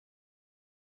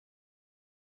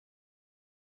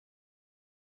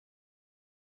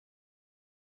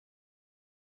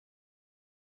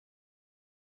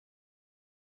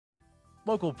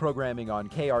Local programming on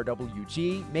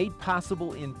KRWG made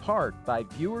possible in part by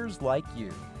viewers like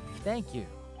you. Thank you.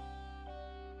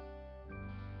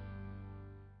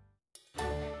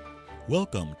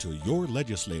 Welcome to Your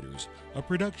Legislators, a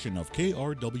production of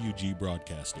KRWG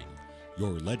Broadcasting.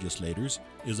 Your Legislators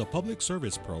is a public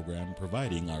service program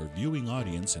providing our viewing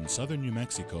audience in southern New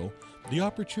Mexico the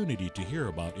opportunity to hear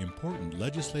about important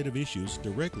legislative issues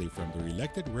directly from their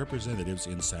elected representatives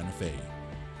in Santa Fe.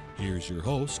 Here's your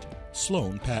host,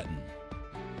 Sloan Patton.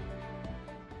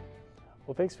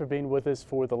 Well, thanks for being with us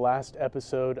for the last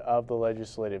episode of the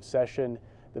legislative session.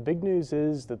 The big news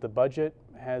is that the budget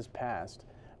has passed.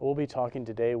 We'll be talking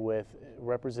today with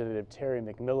Representative Terry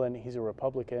McMillan. He's a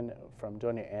Republican from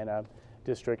Doña Ana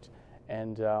District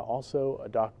and also a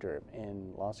doctor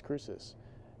in Las Cruces.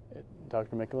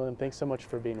 Dr. McMillan, thanks so much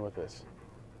for being with us.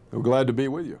 I'm glad to be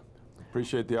with you.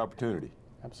 Appreciate the opportunity.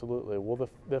 Absolutely. Well,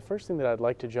 the first thing that I'd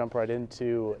like to jump right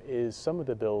into is some of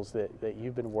the bills that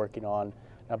you've been working on.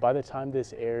 Now, by the time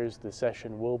this airs, the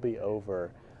session will be over.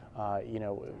 You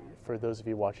know, for those of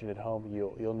you watching at home,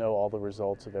 you'll know all the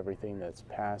results of everything that's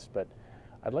passed, but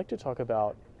I'd like to talk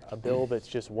about a bill that's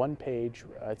just one page.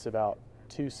 It's about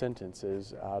 2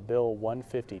 sentences, Bill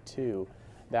 152.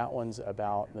 That one's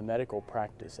about the Medical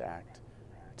Practice Act.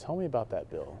 Tell me about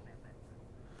that bill.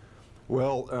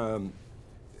 Well,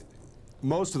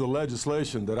 most of the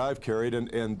legislation that I've carried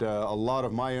and a lot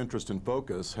of my interest and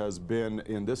focus has been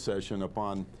in this session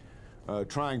upon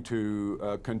trying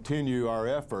to continue our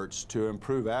efforts to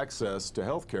improve access to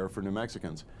health care for New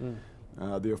Mexicans.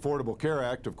 The Affordable Care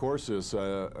Act, of course, is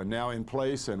now in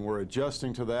place, and we're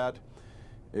adjusting to that.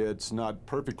 It's not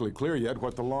perfectly clear yet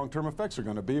what the long-term effects are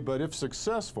going to be, but if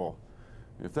successful,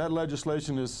 if that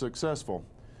legislation is successful,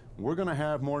 we're going to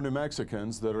have more New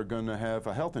Mexicans that are going to have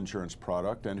a health insurance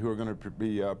product and who are going to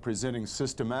be presenting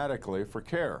systematically for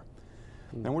care.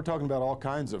 And we're talking about all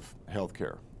kinds of health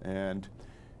care. And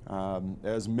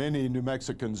as many New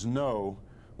Mexicans know,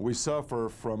 we suffer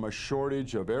from a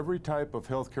shortage of every type of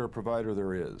healthcare provider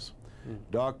there is.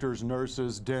 Doctors,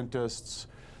 nurses, dentists,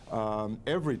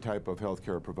 every type of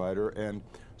healthcare provider. And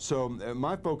so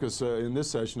my focus in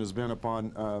this session has been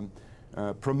upon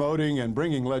promoting and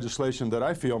bringing legislation that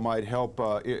I feel might help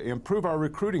improve our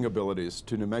recruiting abilities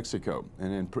to New Mexico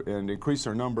and increase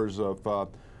our numbers of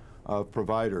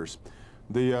providers.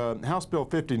 The House Bill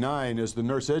 59 is the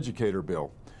Nurse Educator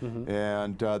Bill.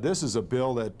 And this is a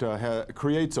bill that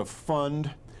creates a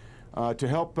fund to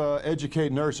help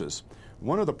educate nurses.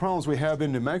 One of the problems we have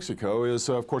in New Mexico is,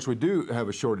 of course, we do have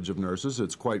a shortage of nurses.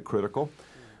 It's quite critical.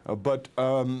 But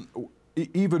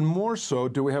even more so,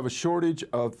 do we have a shortage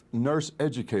of nurse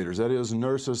educators, that is,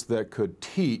 nurses that could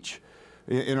teach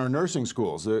in our nursing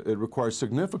schools. It requires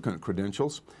significant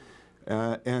credentials.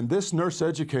 And this Nurse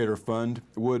Educator Fund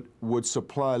would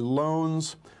supply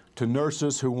loans to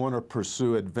nurses who want to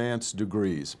pursue advanced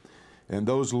degrees. And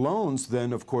those loans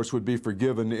then, of course, would be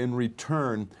forgiven in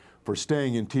return for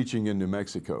staying and teaching in New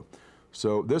Mexico.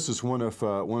 So this is one of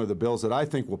the bills that I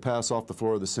think will pass off the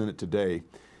floor of the Senate today,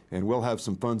 and we'll have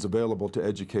some funds available to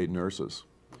educate nurses.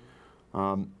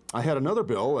 I had another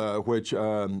bill which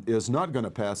is not going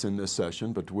to pass in this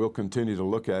session, but we'll continue to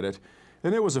look at it.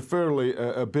 And it was a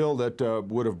bill that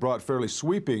would have brought fairly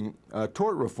sweeping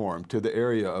tort reform to the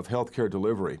area of health care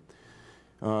delivery.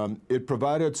 It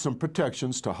provided some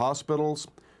protections to hospitals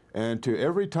and to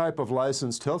every type of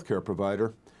licensed health care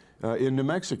provider in New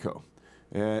Mexico.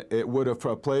 It would have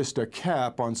placed a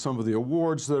cap on some of the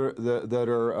awards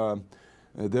that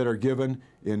are given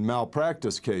in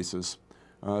malpractice cases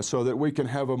so that we can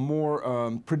have a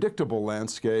more predictable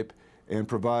landscape and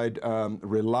provide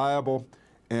reliable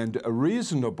and a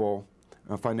reasonable,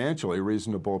 financially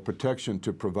reasonable protection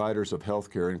to providers of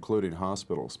health care, including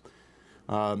hospitals.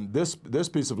 This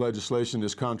piece of legislation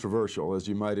is controversial, as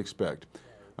you might expect,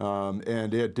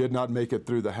 and it did not make it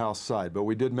through the House side, but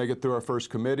we did make it through our first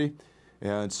committee,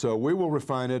 and so we will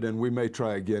refine it, and we may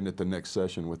try again at the next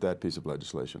session with that piece of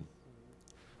legislation.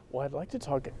 Well, I'd like to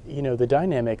talk, you know, the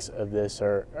dynamics of this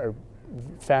are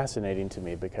fascinating to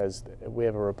me because we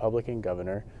have a Republican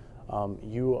governor.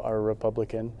 You are a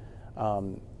Republican,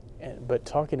 but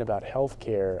talking about health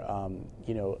care,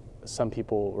 you know, some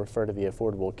people refer to the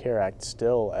Affordable Care Act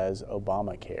still as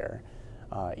Obamacare,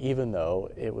 even though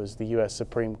it was the U.S.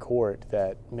 Supreme Court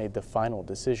that made the final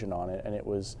decision on it, and it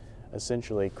was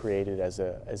essentially created as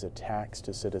a tax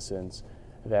to citizens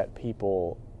that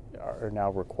people are now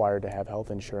required to have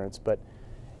health insurance. But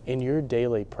in your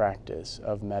daily practice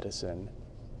of medicine,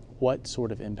 what sort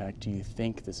of impact do you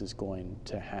think this is going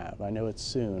to have? I know it's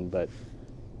soon, but... There's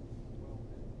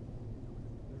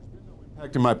been no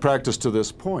impact in my practice to this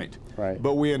point, right.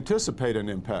 But we anticipate an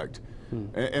impact.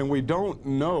 And we don't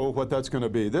know what that's going to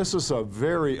be. This is a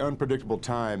very unpredictable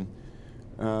time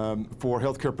for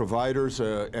healthcare providers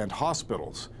and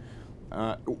hospitals.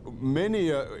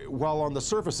 While on the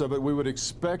surface of it, we would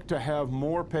expect to have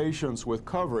more patients with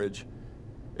coverage,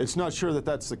 it's not sure that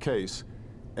that's the case.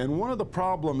 And one of the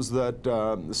problems that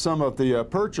some of the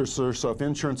purchasers of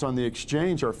insurance on the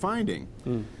exchange are finding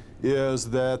is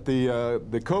that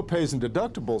the co-pays and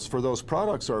deductibles for those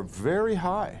products are very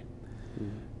high.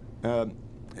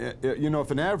 You know,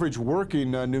 if an average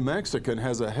working New Mexican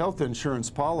has a health insurance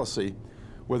policy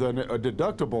with a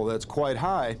deductible that's quite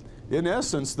high, in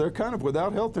essence, they're kind of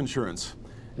without health insurance,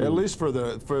 at least for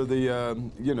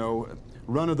the you know,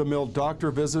 run-of-the-mill doctor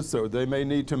visits that they may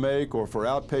need to make, or for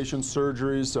outpatient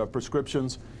surgeries,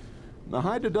 prescriptions. The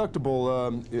high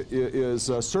deductible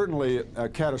is certainly a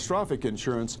catastrophic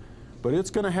insurance, but it's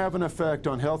going to have an effect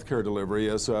on health care delivery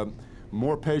as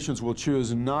more patients will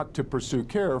choose not to pursue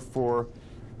care for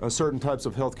certain types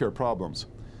of health care problems.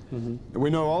 We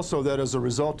know also that as a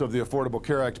result of the Affordable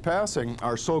Care Act passing,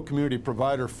 our sole community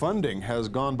provider funding has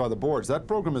gone by the boards. That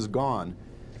program is gone.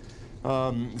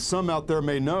 Some out there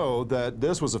may know that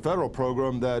this was a federal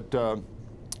program that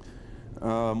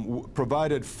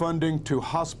provided funding to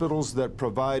hospitals that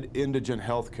provide indigent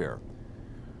health care,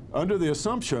 under the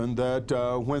assumption that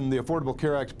when the Affordable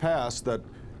Care Act passed, that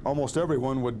almost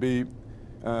everyone would be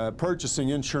purchasing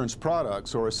insurance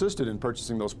products or assisted in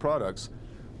purchasing those products.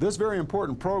 This very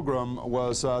important program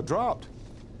was dropped.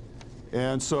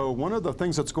 And so one of the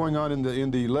things that's going on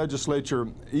in the legislature,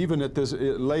 even at this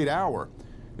late hour,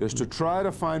 is to try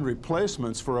to find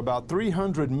replacements for about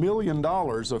 $300 million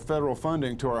of federal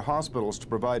funding to our hospitals to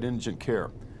provide indigent care.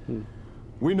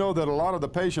 We know that a lot of the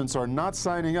patients are not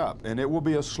signing up, and it will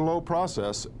be a slow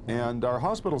process, and our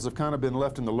hospitals have kind of been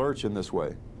left in the lurch in this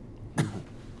way.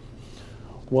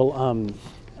 Well,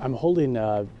 I'm holding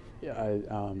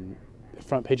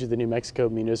front page of the New Mexico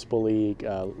Municipal League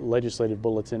legislative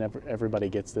bulletin. Everybody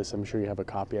gets this. I'm sure you have a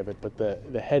copy of it. But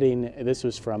the heading, this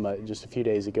was from just a few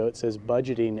days ago. It says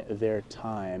budgeting their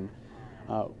time.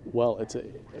 Well, it's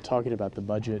talking about the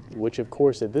budget, which of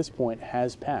course at this point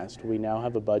has passed. We now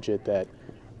have a budget that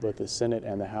both the Senate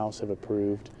and the House have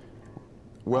approved.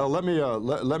 Well, let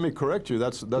me correct you.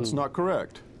 That's not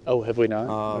correct. Oh, have we not?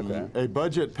 Okay. A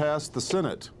budget passed the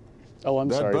Senate. Oh,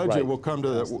 I'm sorry. That budget right. will come to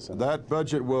that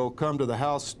budget will come to the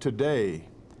House today,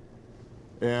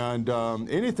 and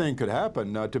anything could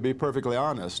happen. To be perfectly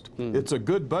honest, it's a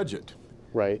good budget.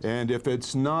 Right. And if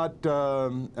it's not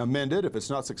amended, if it's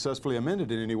not successfully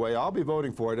amended in any way, I'll be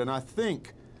voting for it. And I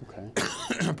think,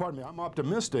 pardon me, I'm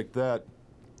optimistic that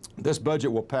this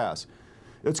budget will pass.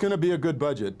 It's going to be a good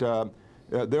budget.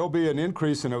 There'll be an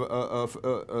increase in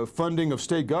funding of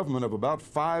state government of about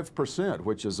 5%,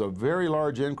 which is a very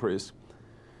large increase,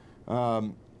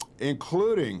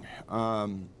 including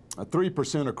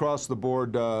 3% across the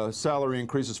board salary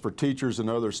increases for teachers and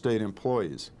other state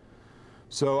employees.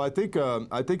 So I think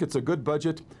it's a good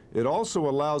budget. It also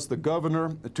allows the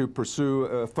governor to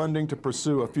pursue funding to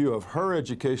pursue a few of her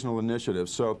educational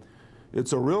initiatives. So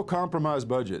it's a real compromise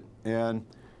budget, and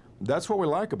that's what we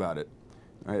like about it.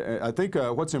 I think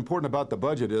what's important about the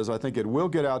budget is I think it will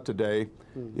get out today.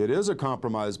 It is a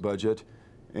compromise budget,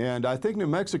 and I think New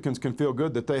Mexicans can feel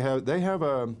good that they have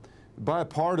a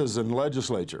bipartisan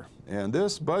legislature. And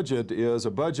this budget is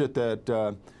a budget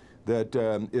that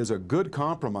is a good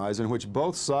compromise in which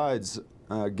both sides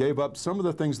gave up some of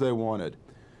the things they wanted.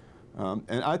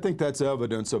 And I think that's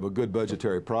evidence of a good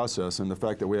budgetary process and the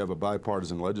fact that we have a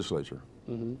bipartisan legislature.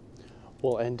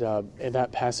 Well, and in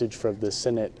that passage from the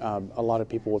Senate, a lot of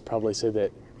people would probably say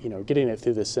that, you know, getting it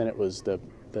through the Senate was the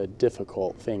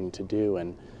difficult thing to do.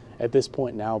 And at this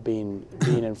point now, being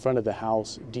in front of the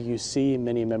House, do you see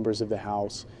many members of the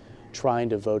House trying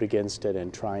to vote against it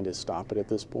and trying to stop it at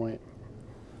this point?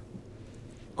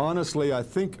 Honestly, I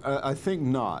think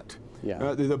not.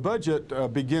 Yeah. The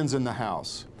budget begins in the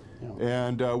House,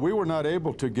 and we were not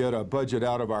able to get a budget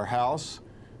out of our House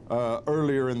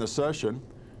earlier in the session.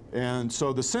 And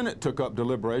so the Senate took up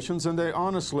deliberations, and they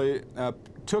honestly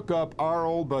took up our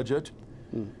old budget,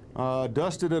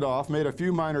 dusted it off, made a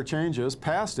few minor changes,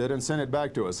 passed it, and sent it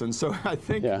back to us. And so I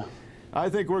think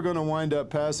we're going to wind up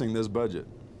passing this budget.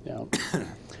 Yeah.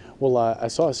 Well, I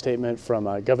saw a statement from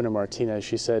Governor Martinez.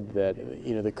 She said that,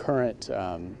 you know, the current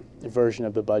version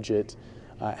of the budget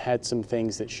had some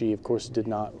things that she, of course, did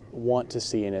not want to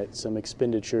see in it, some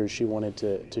expenditures she wanted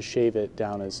to shave it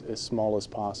down as small as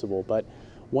possible. But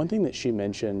one thing that she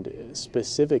mentioned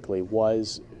specifically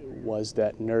was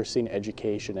that nursing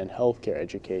education and healthcare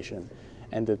education,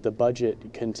 and that the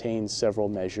budget contains several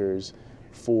measures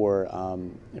for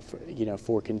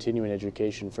for continuing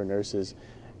education for nurses.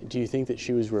 Do you think that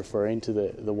she was referring to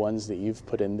the ones that you've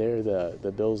put in there,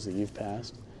 the bills that you've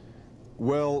passed?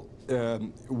 Well,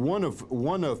 one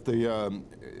of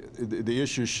the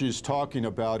issues she's talking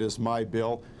about is my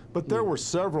bill, but there were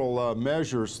several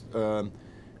measures,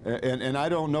 and I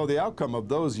don't know the outcome of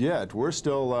those yet. We're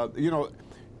still,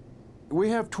 we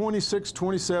have 26,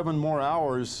 27 more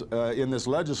hours in this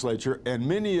legislature, and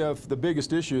many of the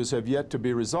biggest issues have yet to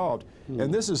be resolved,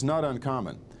 and this is not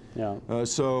uncommon. Yeah.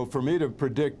 So for me to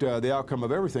predict the outcome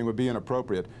of everything would be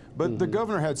inappropriate. But the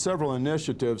governor had several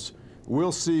initiatives.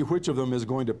 We'll see which of them is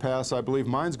going to pass. I believe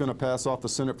mine's going to pass off the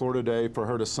Senate floor today for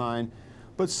her to sign.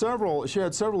 But she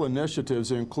had several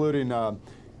initiatives, including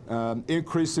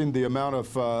increasing the amount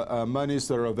of monies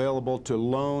that are available to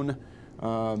loan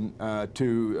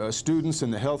to students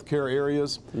in the healthcare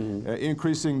areas,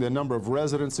 increasing the number of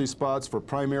residency spots for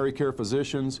primary care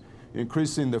physicians,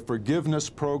 increasing the forgiveness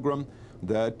program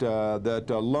that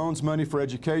loans money for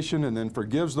education and then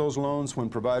forgives those loans when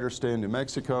providers stay in New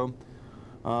Mexico.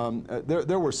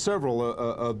 There were several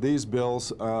of these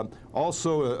bills.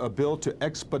 Also a bill to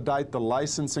expedite the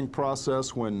licensing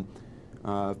process when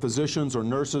physicians or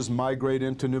nurses migrate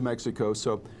into New Mexico.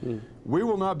 So we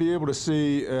will not be able to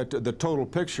see the total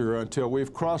picture until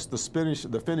we've crossed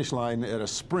the finish line at a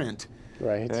sprint.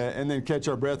 Right. And then catch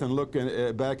our breath and look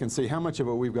back and see how much of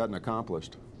it we've gotten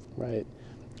accomplished. Right.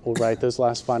 Well, right, those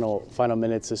last final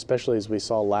minutes, especially as we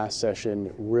saw last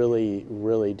session,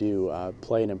 really do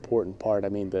play an important part. I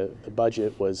mean, the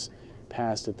budget was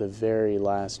passed at the very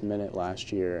last minute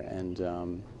last year,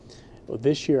 and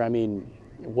this year, I mean,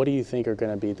 what do you think are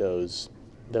going to be those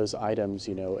items,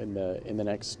 in the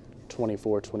next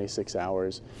 24, 26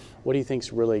 hours? What do you think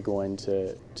is really going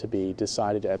to be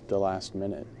decided at the last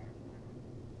minute?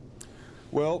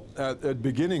 Well,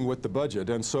 beginning with the budget,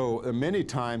 and so many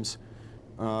times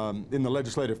in the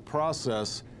legislative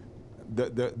process,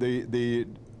 the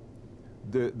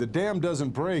dam doesn't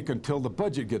break until the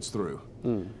budget gets through.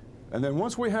 And then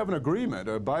once we have an agreement,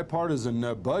 a bipartisan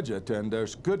budget, and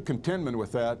there's good contentment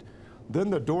with that,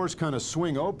 then the doors kind of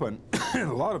swing open. A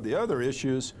lot of the other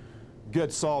issues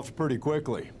get solved pretty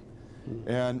quickly.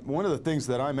 And one of the things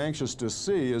that I'm anxious to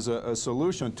see is a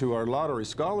solution to our lottery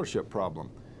scholarship problem.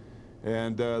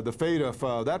 And the fate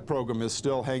of that program is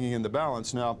still hanging in the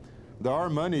balance. Now, there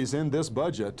are monies in this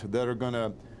budget that are going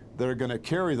to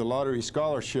carry the lottery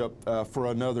scholarship for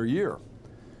another year,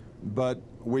 but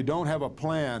we don't have a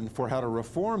plan for how to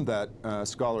reform that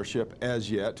scholarship as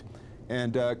yet,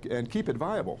 and keep it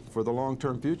viable for the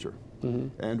long-term future.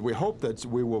 And we hope that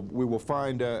we will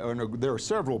find. There are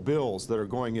several bills that are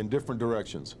going in different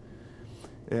directions,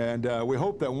 and we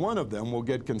hope that one of them will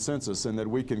get consensus and that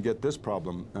we can get this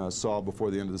problem solved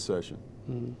before the end of the session.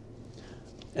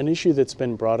 An issue that's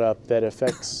been brought up that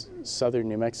affects southern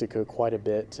New Mexico quite a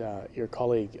bit, your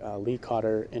colleague Lee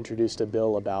Cotter introduced a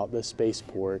bill about the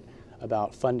spaceport,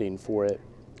 about funding for it.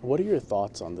 What are your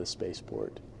thoughts on the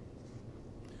spaceport?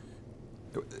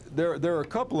 There are a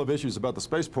couple of issues about the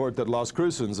spaceport that Las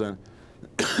Cruces and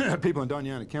people in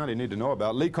Doña County need to know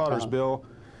about. Lee Cotter's bill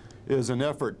is an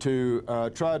effort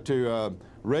to try to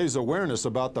raise awareness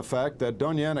about the fact that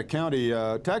Doña County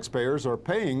taxpayers are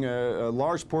paying a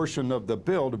large portion of the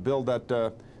bill to build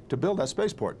that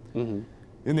spaceport. In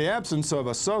the absence of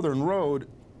a southern road,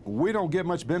 we don't get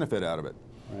much benefit out of it.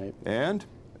 Right. And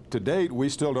to date, we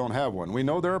still don't have one. We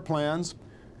know there are plans,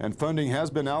 and funding has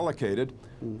been allocated,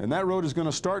 and that road is going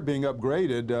to start being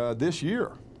upgraded this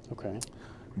year. Okay.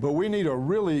 But we need a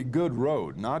really good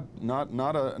road, not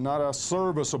a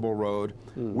serviceable road.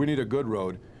 We need a good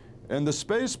road. And the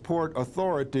Spaceport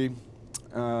Authority,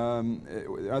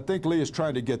 I think Lee is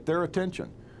trying to get their attention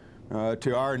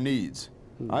to our needs.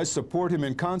 I support him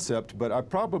in concept, but I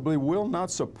probably will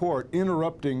not support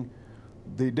interrupting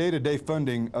the day-to-day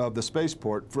funding of the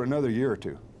spaceport for another year or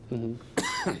two.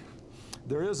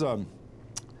 There's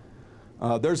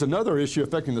another issue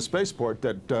affecting the spaceport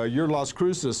that your Las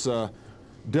Cruces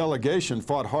delegation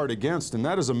fought hard against, and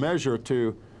that is a measure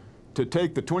to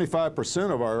take the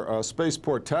 25% of our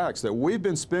spaceport tax that we've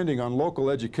been spending on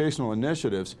local educational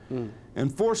initiatives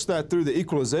and force that through the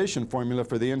equalization formula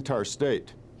for the entire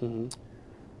state.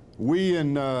 We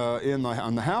on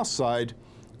the House side,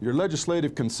 your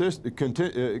legislative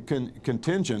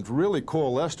contingent really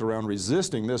coalesced around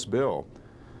resisting this bill.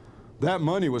 That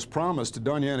money was promised to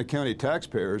Doña County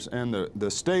taxpayers, and the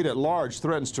state at large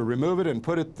threatens to remove it and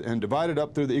put it and divide it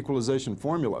up through the equalization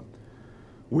formula.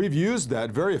 We've used that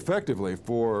very effectively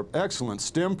for excellent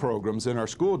STEM programs in our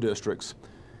school districts,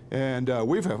 and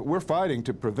we're fighting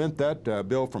to prevent that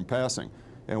bill from passing.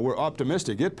 And we're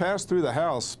optimistic. It passed through the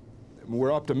House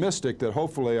we're optimistic that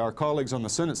hopefully our colleagues on the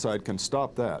Senate side can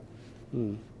stop that.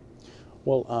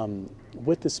 Well,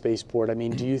 with the spaceport, I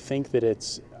mean, do you think that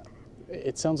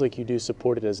it sounds like you do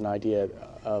support it as an idea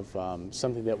of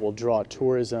something that will draw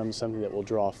tourism, something that will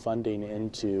draw funding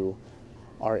into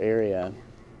our area?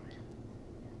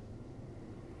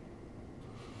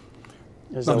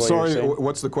 I'm sorry,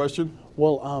 what's the question?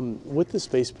 Well, with the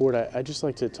spaceport, I'd just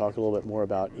like to talk a little bit more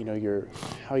about, you know,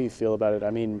 how you feel about it.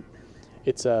 I mean,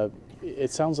 it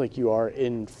sounds like you are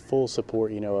in full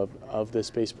support, you know, of the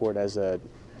spaceport as a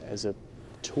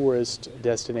tourist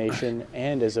destination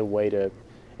and as a way to,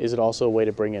 is it also a way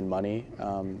to bring in money,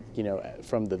 you know,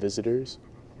 from the visitors?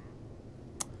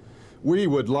 We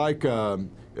would like,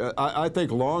 I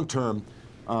think long term,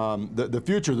 the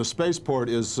future of the spaceport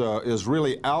is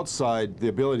really outside the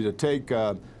ability to take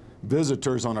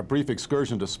visitors on a brief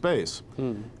excursion to space.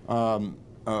 When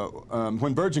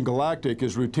Virgin Galactic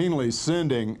is routinely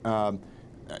sending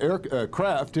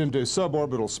aircraft into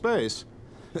suborbital space,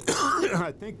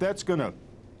 I think that's going to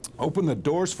open the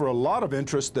doors for a lot of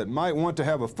interest that might want to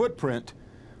have a footprint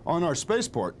on our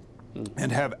spaceport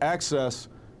and have access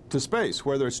to space,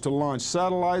 whether it's to launch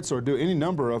satellites or do any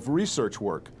number of research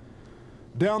work.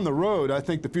 Down the road, I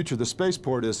think the future of the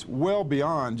spaceport is well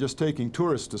beyond just taking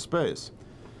tourists to space.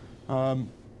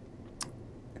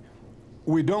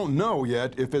 We don't know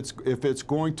yet if it's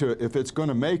going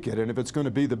to make it and if it's going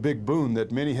to be the big boon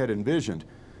that many had envisioned.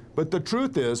 But the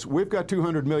truth is, we've got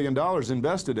 $200 million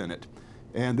invested in it,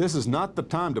 and this is not the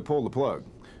time to pull the plug.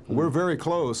 We're very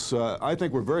close. I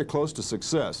think we're very close to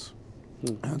success.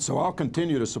 And so I'll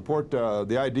continue to support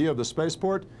the idea of the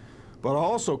spaceport, but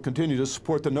I'll also continue to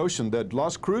support the notion that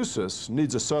Las Cruces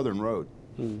needs a southern road.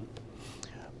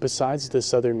 Besides the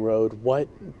southern road, what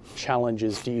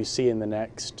challenges do you see in the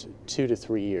next 2 to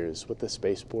 3 years with the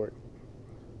spaceport?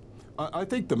 I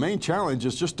think the main challenge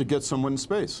is just to get someone in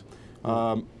space.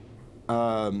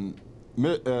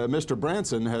 Mr.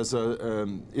 Branson has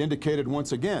indicated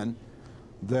once again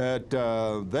that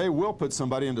they will put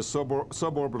somebody into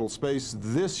suborbital space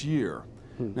this year.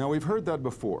 Now, we've heard that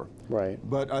before. Right.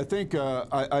 But I think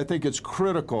it's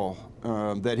critical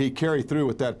that he carry through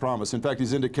with that promise. In fact,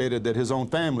 he's indicated that his own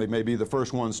family may be the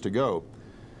first ones to go.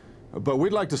 But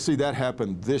we'd like to see that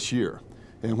happen this year.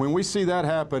 And when we see that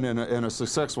happen in a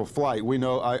successful flight, we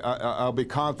know I'll be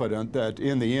confident that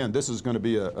in the end, this is going to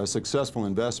be a successful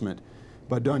investment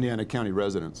by Doñana County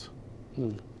residents.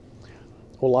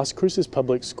 Well, Las Cruces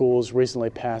Public Schools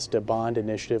recently passed a bond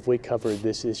initiative. We covered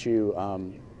this issue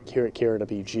here at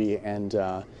KRWG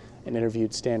and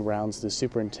interviewed Stan Rounds, the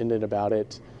superintendent, about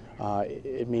it.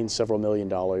 It means several $1 million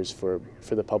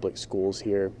for the public schools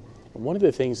here. One of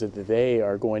the things that they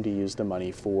are going to use the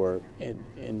money for,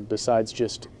 and besides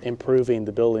just improving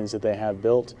the buildings that they have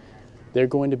built, they're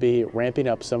going to be ramping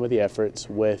up some of the efforts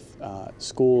with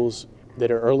schools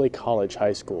that are early college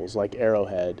high schools like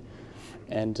Arrowhead.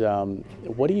 And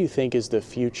what do you think is the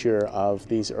future of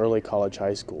these early college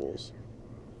high schools?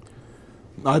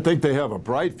 I think they have a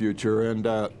bright future, and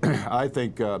I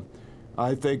think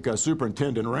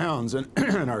Superintendent Rounds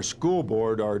and our school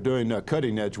board are doing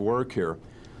cutting-edge work here.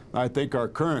 I think our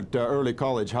current early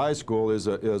college high school is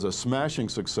a smashing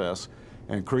success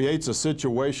and creates a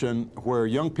situation where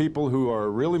young people who are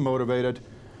really motivated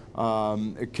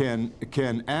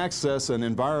can access an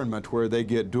environment where they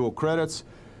get dual credits.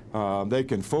 They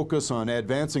can focus on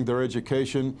advancing their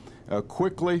education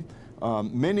quickly.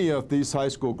 Many of these high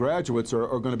school graduates are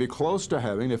going to be close to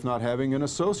having, if not having, an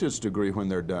associate's degree when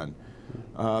they're done.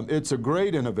 It's a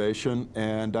great innovation,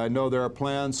 and I know there are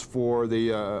plans for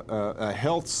the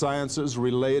health sciences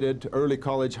related early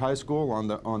college high school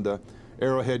on the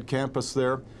Arrowhead campus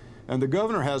there. And the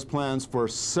governor has plans for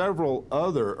several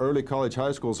other early college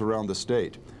high schools around the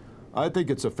state. I think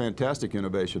it's a fantastic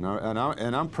innovation,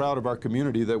 and I'm proud of our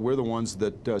community that we're the ones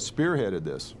that spearheaded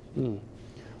this.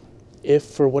 If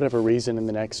for whatever reason in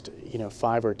the next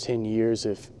 5 or 10 years,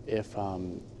 if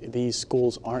these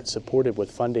schools aren't supported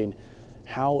with funding,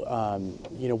 how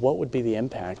what would be the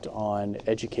impact on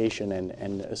education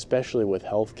and especially with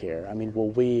healthcare? I mean,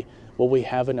 will we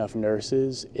have enough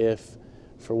nurses if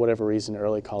for whatever reason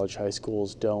early college high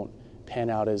schools don't pan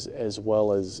out as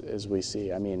well as we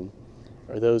see? I mean,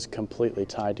 are those completely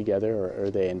tied together, or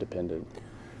are they independent?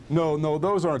 No,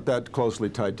 those aren't that closely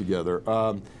tied together.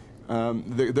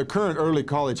 The current early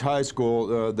college high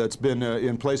school that's been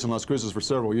in place in Las Cruces for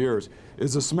several years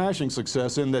is a smashing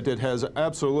success in that it has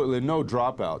absolutely no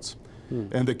dropouts.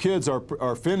 And the kids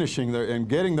are finishing and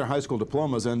getting their high school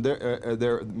diplomas, and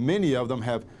many of them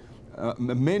have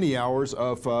many hours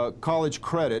of college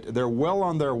credit. They're well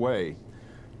on their way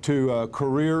to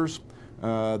careers.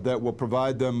 that will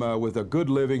provide them with a good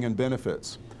living and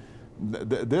benefits.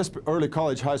 This early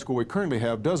college high school we currently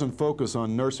have doesn't focus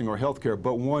on nursing or healthcare,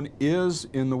 but one is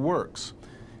in the works.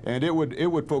 And it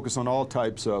would focus on all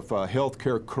types of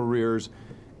healthcare careers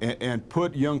and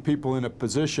put young people in a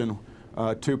position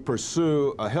to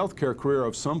pursue a healthcare career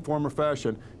of some form or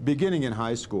fashion beginning in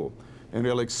high school. And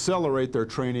it'll accelerate their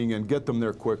training and get them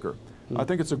there quicker. I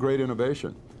think it's a great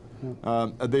innovation.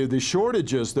 The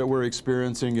shortages that we're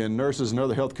experiencing in nurses and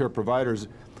other healthcare providers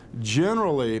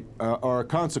generally are a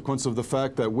consequence of the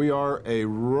fact that we are a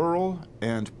rural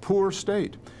and poor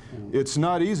state. It's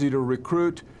not easy to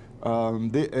recruit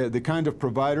the kind of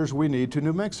providers we need to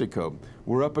New Mexico.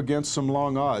 We're up against some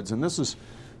long odds, and this is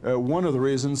one of the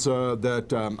reasons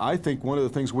that I think one of the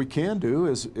things we can do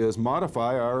is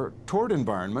modify our tort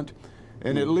environment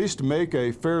and at least make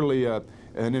a fairly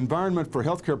an environment for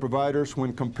healthcare providers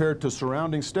when compared to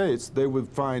surrounding states they would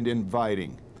find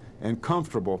inviting and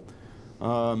comfortable.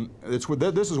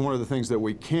 This is one of the things that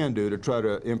we can do to try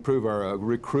to improve our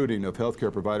recruiting of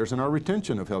healthcare providers and our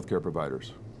retention of healthcare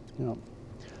providers. Yeah.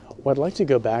 Well, I'd like to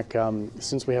go back,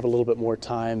 since we have a little bit more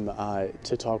time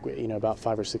to talk, about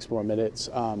 5 or 6 more minutes,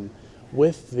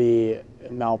 with the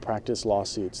malpractice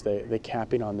lawsuits, the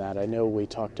capping on that. I know we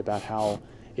talked about how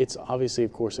it's obviously,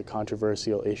 of course, a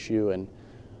controversial issue, and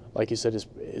like you said,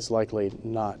 is likely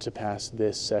not to pass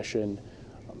this session.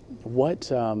 What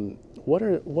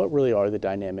really are the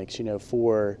dynamics,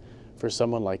 for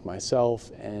someone like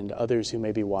myself and others who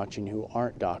may be watching who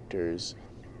aren't doctors?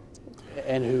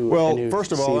 Well,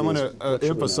 first of all, I'm going to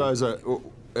emphasize, in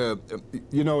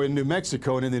New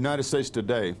Mexico and in the United States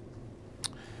today,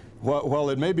 while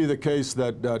it may be the case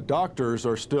that doctors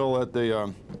are still at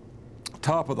the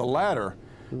top of the ladder,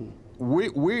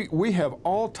 we have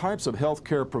all types of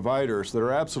healthcare providers that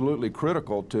are absolutely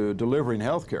critical to delivering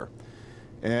healthcare,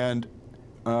 and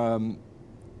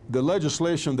the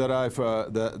legislation that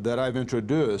I've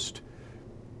introduced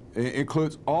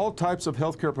includes all types of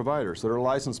healthcare providers that are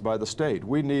licensed by the state.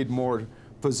 We need more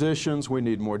physicians, we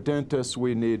need more dentists,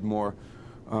 we need more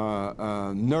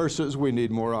nurses, we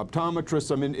need more optometrists.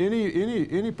 I mean,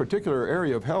 any particular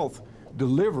area of health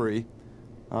delivery,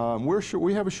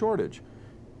 we have a shortage.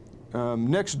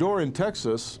 Next door in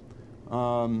Texas,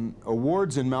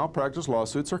 awards in malpractice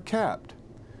lawsuits are capped.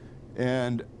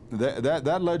 And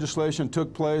that legislation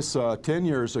took place 10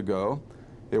 years ago.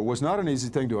 It was not an easy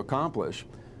thing to accomplish.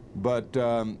 But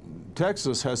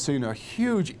Texas has seen a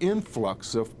huge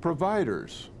influx of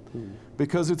providers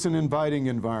because it's an inviting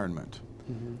environment.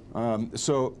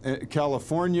 So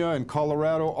California and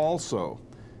Colorado also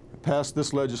passed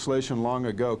this legislation long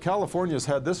ago. California's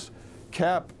had this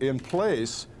cap in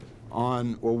place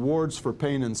on awards for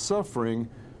pain and suffering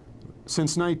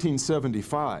since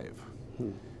 1975.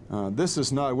 This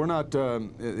is not,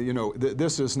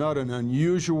 this is not an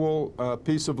unusual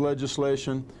piece of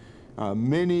legislation.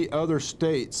 Many other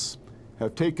states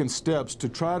have taken steps to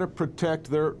try to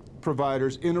protect their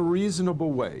providers in a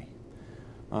reasonable way.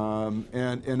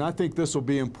 And I think this will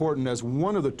be important as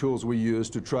one of the tools we use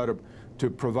to try to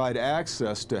provide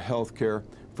access to health care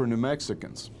for New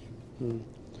Mexicans.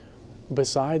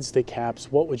 Besides the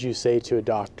caps, what would you say to a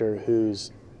doctor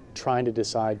who's trying to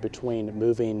decide between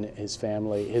moving his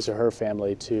or her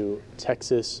family to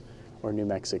Texas or New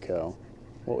Mexico?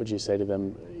 What would you say to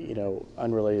them,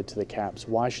 unrelated to the caps?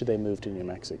 Why should they move to New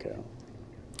Mexico?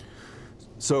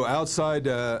 So outside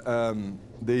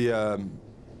the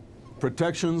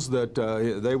protections that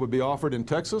they would be offered in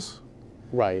Texas?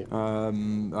 Right.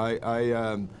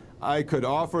 I could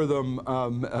offer them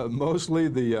mostly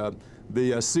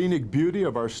the scenic beauty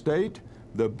of our state,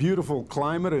 the beautiful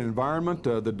climate and environment,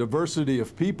 the diversity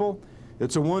of people.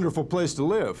 It's a wonderful place to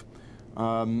live.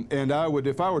 And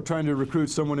if I were trying to recruit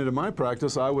someone into my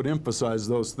practice, I would emphasize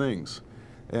those things.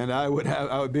 And I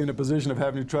would be in a position of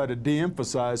having to try to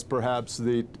de-emphasize perhaps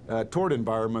the tort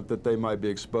environment that they might be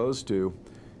exposed to.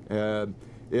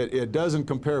 It doesn't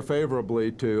compare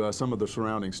favorably to some of the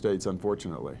surrounding states,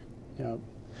 unfortunately. Yeah.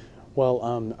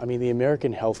 Well, I mean, the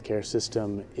American healthcare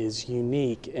system is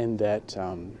unique in that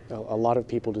a lot of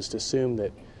people just assume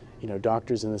that,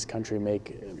 doctors in this country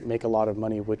make a lot of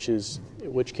money,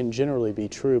 which can generally be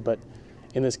true. But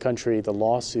in this country, the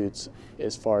lawsuits,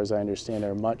 as far as I understand,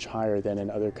 are much higher than in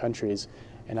other countries.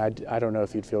 And I don't know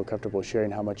if you'd feel comfortable sharing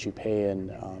how much you pay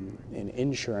in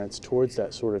insurance towards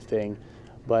that sort of thing.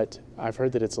 But I've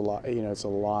heard that it's a lot. It's a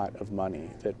lot of money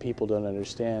that people don't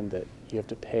understand that you have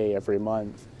to pay every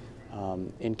month.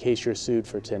 In case you're sued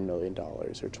for $10 million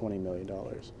or $20 million.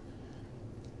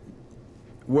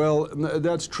 Well,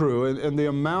 that's true. And the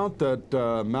amount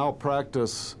that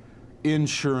malpractice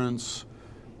insurance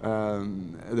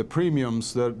the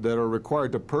premiums that are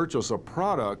required to purchase a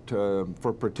product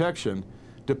for protection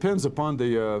depends upon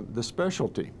the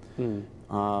specialty.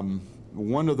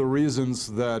 One of the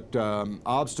reasons that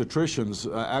obstetricians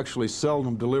actually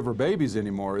seldom deliver babies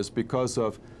anymore is because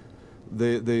of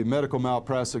the medical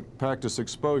malpractice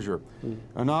exposure.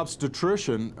 An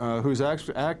obstetrician who's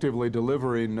actively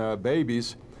delivering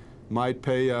babies might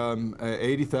pay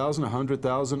 $80,000,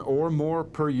 $100,000 or more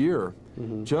per year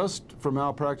just for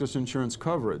malpractice insurance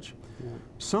coverage.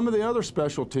 Some of the other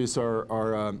specialties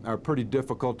are pretty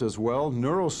difficult as well.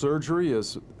 Neurosurgery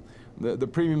is, the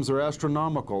premiums are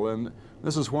astronomical, and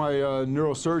this is why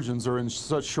neurosurgeons are in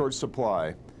such short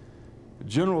supply.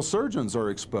 General surgeons are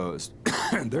exposed.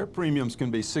 Their premiums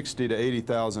can be $60,000 to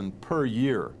 $80,000 per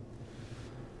year.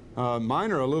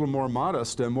 Mine are a little more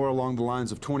modest and more along the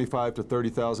lines of $25,000 to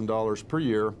 $30,000 per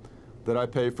year that I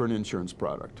pay for an insurance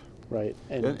product. Right.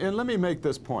 And let me make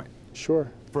this point.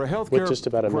 Sure. For a healthcare, with just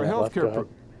about a minute left,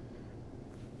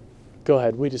 go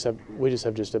ahead. We just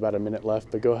have just about a minute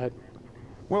left, but go ahead.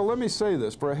 Well, let me say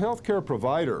this. For a healthcare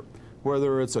provider,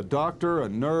 whether it's a doctor, a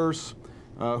nurse,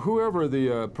 whoever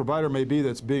the provider may be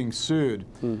that's being sued,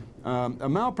 a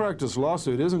malpractice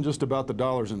lawsuit isn't just about the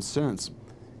dollars and cents.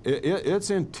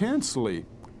 It's intensely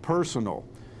personal.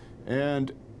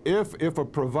 And if a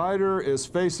provider is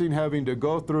facing having to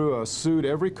go through a suit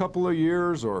every couple of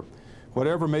years or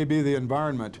whatever may be the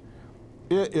environment,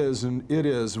 it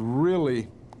is really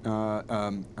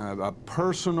a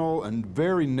personal and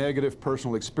very negative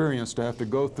personal experience to have to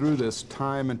go through this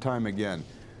time and time again.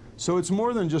 So it's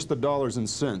more than just the dollars and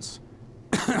cents.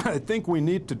 I think we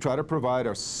need to try to provide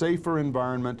a safer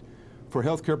environment for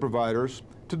healthcare providers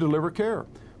to deliver care.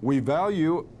 We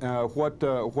value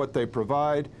what they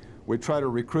provide. We try to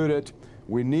recruit it.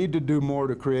 We need to do more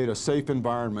to create a safe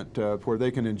environment where they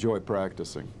can enjoy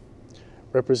practicing.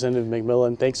 Representative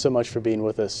McMillan, thanks so much for being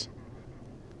with us.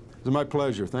 It's my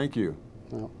pleasure. Thank you.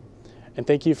 Well, and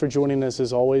thank you for joining us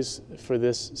as always for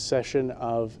this session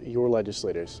of Your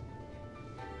Legislators.